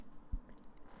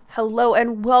Hello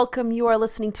and welcome. You are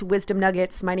listening to Wisdom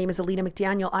Nuggets. My name is Alina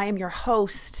McDaniel. I am your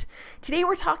host. Today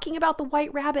we're talking about the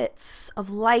white rabbits of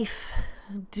life.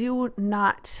 Do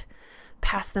not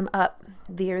pass them up.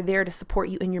 They are there to support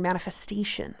you in your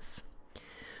manifestations.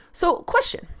 So,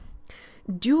 question.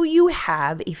 Do you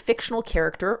have a fictional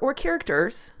character or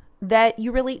characters that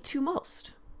you relate to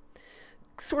most?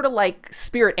 Sort of like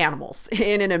spirit animals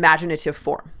in an imaginative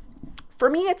form. For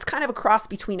me, it's kind of a cross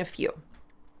between a few.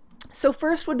 So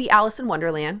first would be Alice in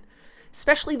Wonderland,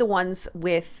 especially the ones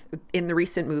in the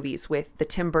recent movies with the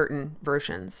Tim Burton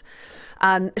versions.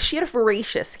 She had a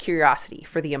voracious curiosity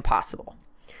for the impossible.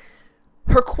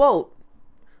 Her quote,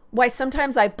 "Why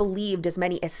sometimes I've believed as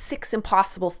many as 6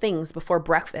 impossible things before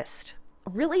breakfast,"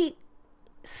 really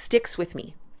sticks with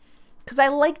me because I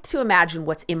like to imagine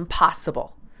what's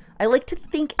impossible. I like to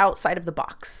think outside of the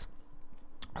box.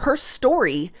 Her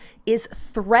story is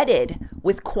threaded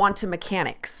with quantum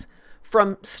mechanics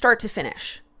from start to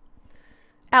finish.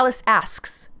 Alice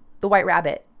asks the White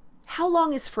Rabbit, "How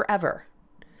long is forever?"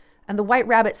 And the White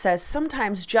Rabbit says,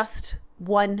 "Sometimes just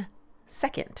 1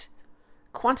 second."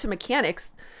 Quantum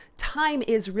mechanics, time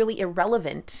is really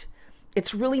irrelevant.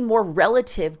 It's really more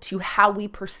relative to how we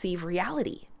perceive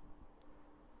reality.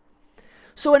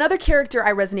 So another character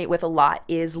I resonate with a lot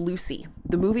is Lucy,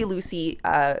 the movie Lucy,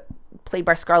 played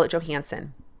by Scarlett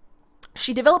Johansson.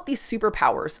 She developed these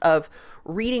superpowers of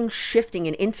reading, shifting,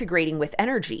 and integrating with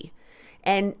energy.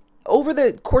 And over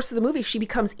the course of the movie, she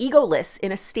becomes egoless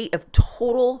in a state of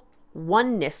total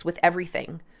oneness with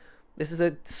everything. This is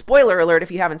a spoiler alert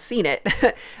if you haven't seen it,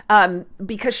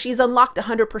 because she's unlocked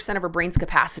 100% of her brain's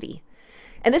capacity.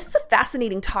 And this is a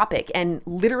fascinating topic and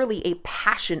literally a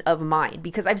passion of mine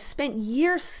because I've spent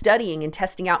years studying and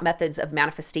testing out methods of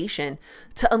manifestation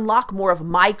to unlock more of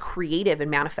my creative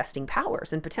and manifesting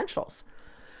powers and potentials.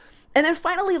 And then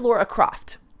finally, Lara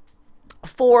Croft,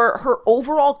 for her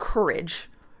overall courage,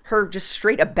 her just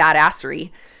straight up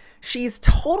badassery. She's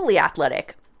totally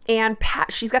athletic and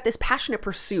she's got this passionate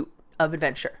pursuit of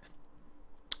adventure.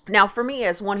 Now, for me,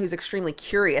 as one who's extremely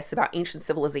curious about ancient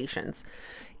civilizations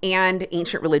and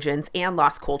ancient religions and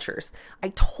lost cultures, I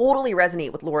totally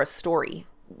resonate with Lara's story,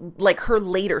 like her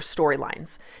later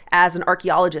storylines as an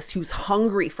archaeologist who's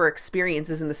hungry for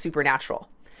experiences in the supernatural.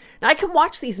 Now, I can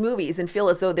watch these movies and feel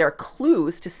as though they're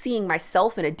clues to seeing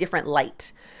myself in a different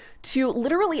light, to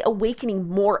literally awakening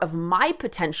more of my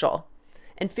potential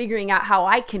and figuring out how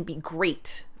I can be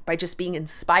great by just being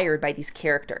inspired by these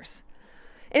characters.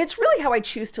 And it's really how I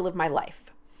choose to live my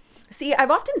life. See,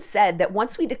 I've often said that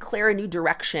once we declare a new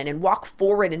direction and walk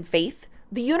forward in faith,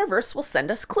 the universe will send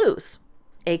us clues,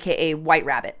 aka white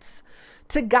rabbits,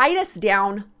 to guide us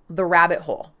down the rabbit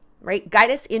hole, right? Guide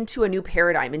us into a new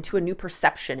paradigm, into a new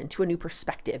perception, into a new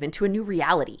perspective, into a new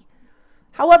reality.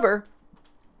 However,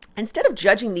 instead of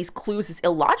judging these clues as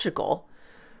illogical,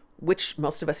 which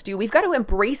most of us do, we've got to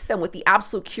embrace them with the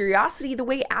absolute curiosity the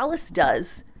way Alice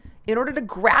does in order to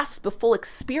grasp the full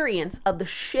experience of the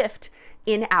shift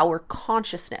in our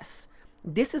consciousness.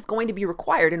 This is going to be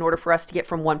required in order for us to get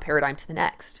from one paradigm to the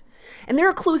next. And there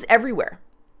are clues everywhere.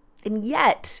 And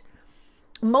yet,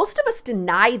 most of us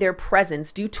deny their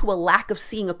presence due to a lack of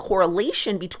seeing a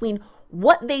correlation between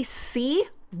what they see,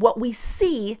 what we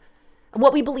see, and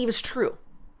what we believe is true.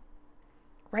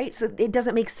 Right? So it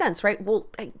doesn't make sense, right? Well,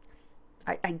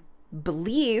 I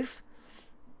believe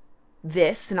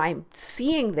this and I'm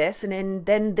seeing this and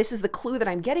then this is the clue that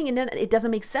I'm getting and then it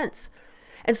doesn't make sense.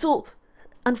 And so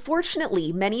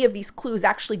unfortunately, many of these clues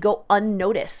actually go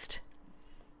unnoticed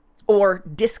or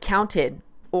discounted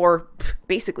or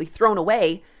basically thrown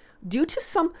away due to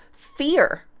some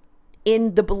fear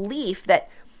in the belief that,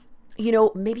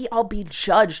 maybe I'll be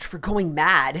judged for going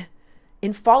mad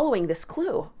in following this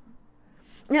clue.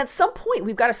 And at some point,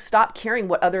 we've got to stop caring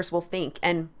what others will think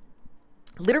and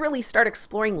literally start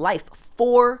exploring life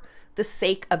for the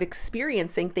sake of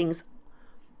experiencing things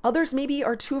others maybe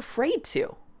are too afraid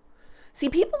to. See,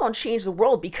 people don't change the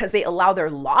world because they allow their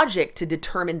logic to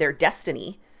determine their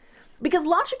destiny, because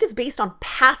logic is based on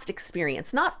past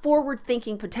experience, not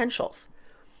forward-thinking potentials.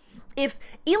 If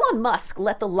Elon Musk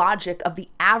let the logic of the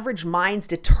average minds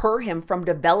deter him from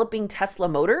developing Tesla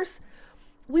Motors,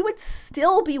 we would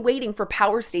still be waiting for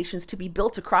power stations to be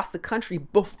built across the country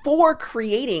before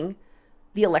creating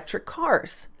the electric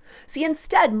cars. See,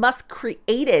 instead, Musk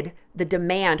created the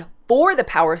demand for the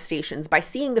power stations by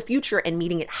seeing the future and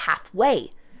meeting it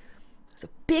halfway. It's a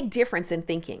big difference in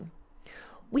thinking.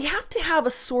 We have to have a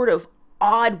sort of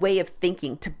odd way of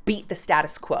thinking to beat the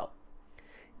status quo.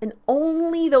 And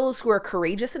only those who are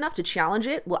courageous enough to challenge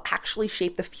it will actually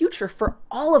shape the future for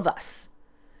all of us.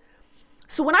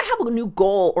 So when I have a new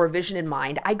goal or vision in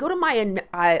mind, I go to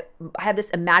I have this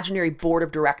imaginary board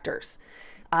of directors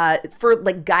for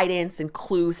like guidance and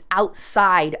clues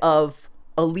outside of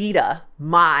Alita,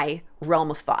 my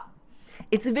realm of thought.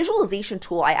 It's a visualization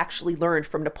tool I actually learned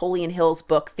from Napoleon Hill's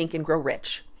book, Think and Grow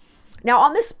Rich. Now,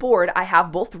 on this board, I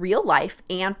have both real life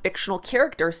and fictional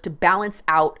characters to balance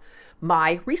out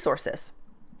my resources.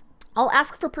 I'll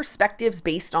ask for perspectives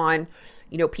based on,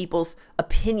 people's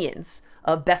opinions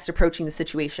of best approaching the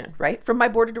situation, right? From my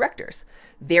board of directors,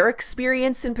 their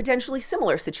experience in potentially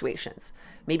similar situations,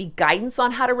 maybe guidance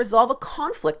on how to resolve a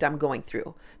conflict I'm going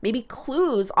through, maybe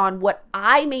clues on what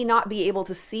I may not be able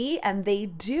to see and they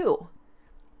do,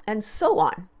 and so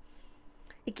on.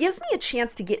 It gives me a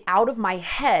chance to get out of my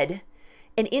head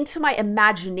and into my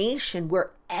imagination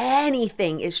where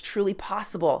anything is truly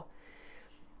possible.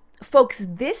 Folks,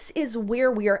 this is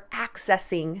where we are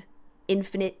accessing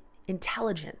infinite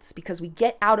intelligence, because we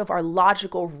get out of our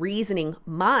logical reasoning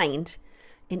mind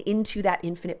and into that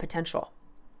infinite potential.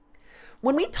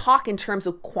 When we talk in terms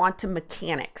of quantum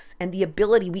mechanics and the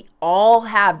ability we all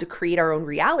have to create our own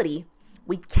reality,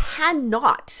 we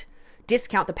cannot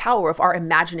discount the power of our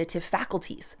imaginative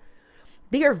faculties.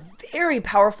 They are very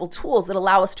powerful tools that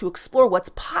allow us to explore what's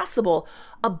possible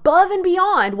above and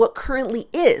beyond what currently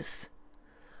is,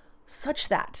 such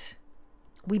that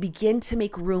we begin to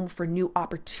make room for new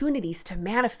opportunities to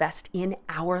manifest in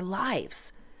our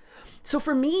lives. So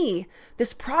for me,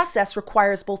 this process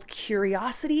requires both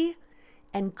curiosity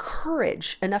and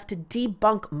courage enough to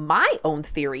debunk my own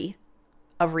theory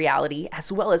of reality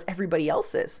as well as everybody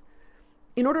else's,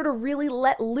 in order to really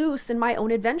let loose in my own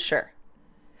adventure.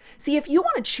 See, if you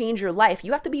want to change your life,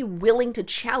 you have to be willing to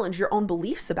challenge your own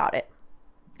beliefs about it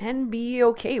and be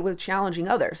okay with challenging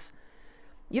others.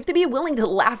 You have to be willing to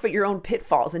laugh at your own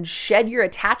pitfalls and shed your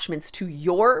attachments to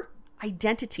your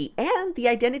identity and the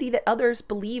identity that others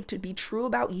believe to be true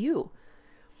about you.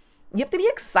 You have to be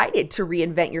excited to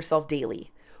reinvent yourself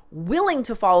daily, willing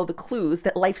to follow the clues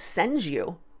that life sends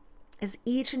you, as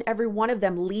each and every one of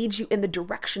them leads you in the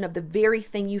direction of the very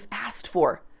thing you've asked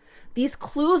for. These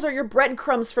clues are your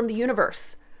breadcrumbs from the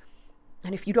universe.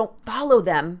 And if you don't follow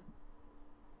them,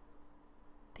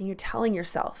 then you're telling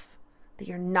yourself that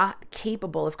you're not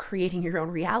capable of creating your own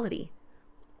reality,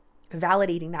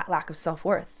 validating that lack of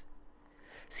self-worth.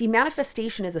 See,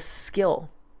 manifestation is a skill,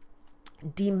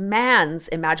 demands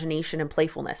imagination and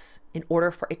playfulness in order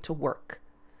for it to work.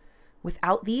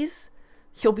 Without these,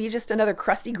 you'll be just another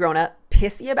crusty grown-up,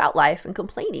 pissy about life and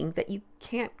complaining that you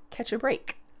can't catch a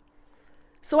break.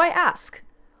 So I ask,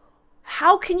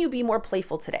 how can you be more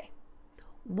playful today?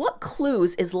 What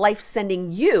clues is life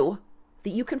sending you that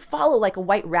you can follow like a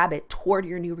white rabbit toward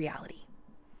your new reality?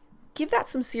 Give that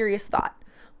some serious thought.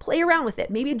 Play around with it.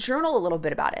 Maybe journal a little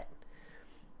bit about it.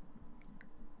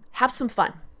 Have some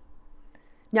fun.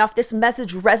 Now, if this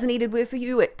message resonated with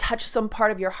you, it touched some part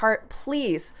of your heart,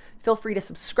 please feel free to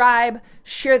subscribe,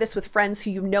 share this with friends who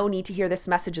you know need to hear this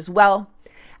message as well.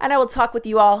 And I will talk with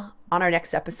you all on our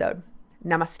next episode.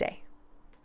 Namaste.